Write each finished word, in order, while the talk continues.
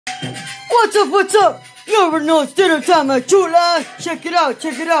What's up, what's up? You already know it's dinner time at Chula. Check it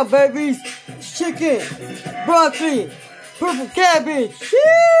out, babies. Chicken, broccoli, purple cabbage. Shoo!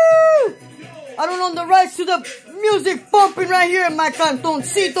 I don't own the rights to the music bumping right here in my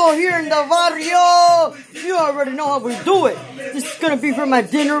cantoncito here in the barrio. You already know how we do it. This is gonna be for my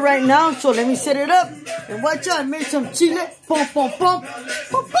dinner right now, so let me set it up. And watch out, I made some chile. Pum, pum, pum.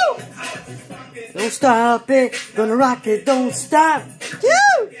 Pum, pum. Don't stop it, gonna rock it, don't stop.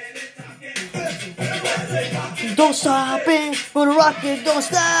 Woo! Don't stop it, gonna rock it, don't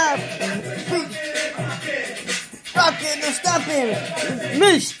stop. Rock it, don't stop it.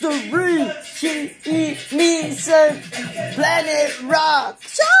 Mystery, she means Planet Rock.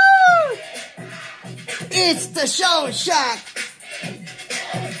 Show! It's the Show Shack.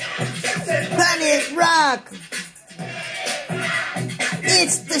 Planet Rock.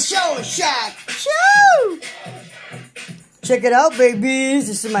 It's the Show Shack. Shoo! Check it out, babies.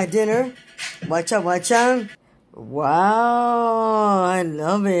 This is my dinner. Watch out, watch out. Wow, I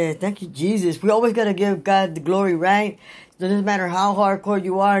love it. Thank you, Jesus. We always gotta give God the glory, right? It doesn't matter how hardcore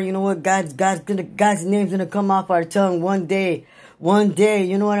you are. You know what? God's name's gonna come off our tongue one day. One day,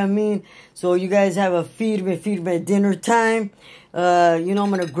 you know what I mean? So you guys have a feed me dinner time. You know, I'm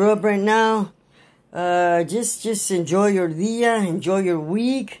gonna grow up right now. Just enjoy your dia, enjoy your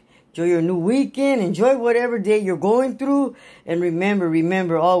week, enjoy your new weekend, enjoy whatever day you're going through. And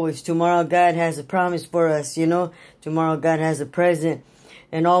remember always, tomorrow God has a promise for us, you know. Tomorrow God has a present.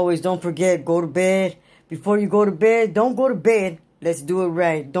 And always, don't forget, go to bed. Before you go to bed, don't go to bed. Let's do it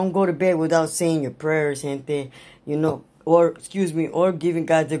right. Don't go to bed without saying your prayers, gente. You know, or giving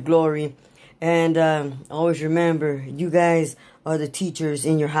God the glory. And always remember, you guys are the teachers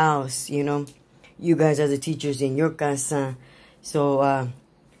in your house, you know. You guys are the teachers in your casa. So,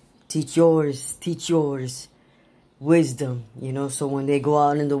 teach yours wisdom, you know, so when they go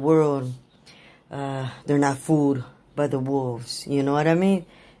out in the world, they're not fooled by the wolves, you know what I mean?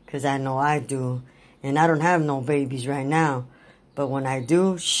 Because I know I do, and I don't have no babies right now, but when I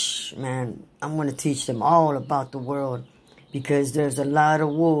do, man, I'm going to teach them all about the world, because there's a lot of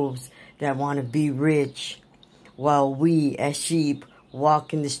wolves that want to be rich, while we as sheep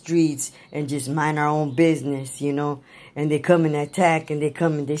walk in the streets and just mind our own business, you know. And they come and attack, and they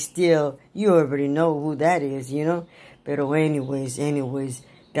come and they steal. You already know who that is, you know. But anyways,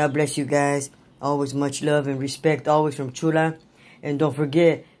 God bless you guys. Always much love and respect, always from Chula. And don't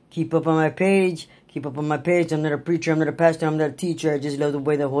forget, keep up on my page. Keep up on my page. I'm not a preacher, I'm not a pastor, I'm not a teacher. I just love the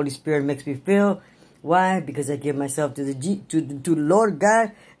way the Holy Spirit makes me feel. Why? Because I give myself to the Lord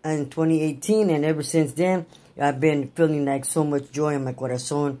God in 2018, and ever since then, I've been feeling like so much joy in my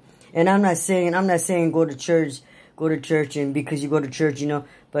corazón. And I'm not saying go to church and because you go to church, you know.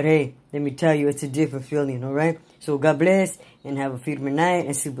 But hey, let me tell you, it's a different feeling, all right? So God bless, and have a firme night,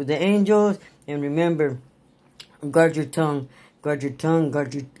 and sleep with the angels. And remember, guard your tongue, guard your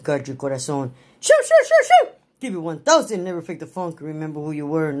corazón. Shoo! Keep it 1,000, never fake the funk. Remember who you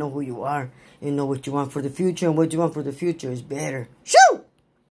were, know who you are, and know what you want for the future, and what you want for the future is better. Shoo!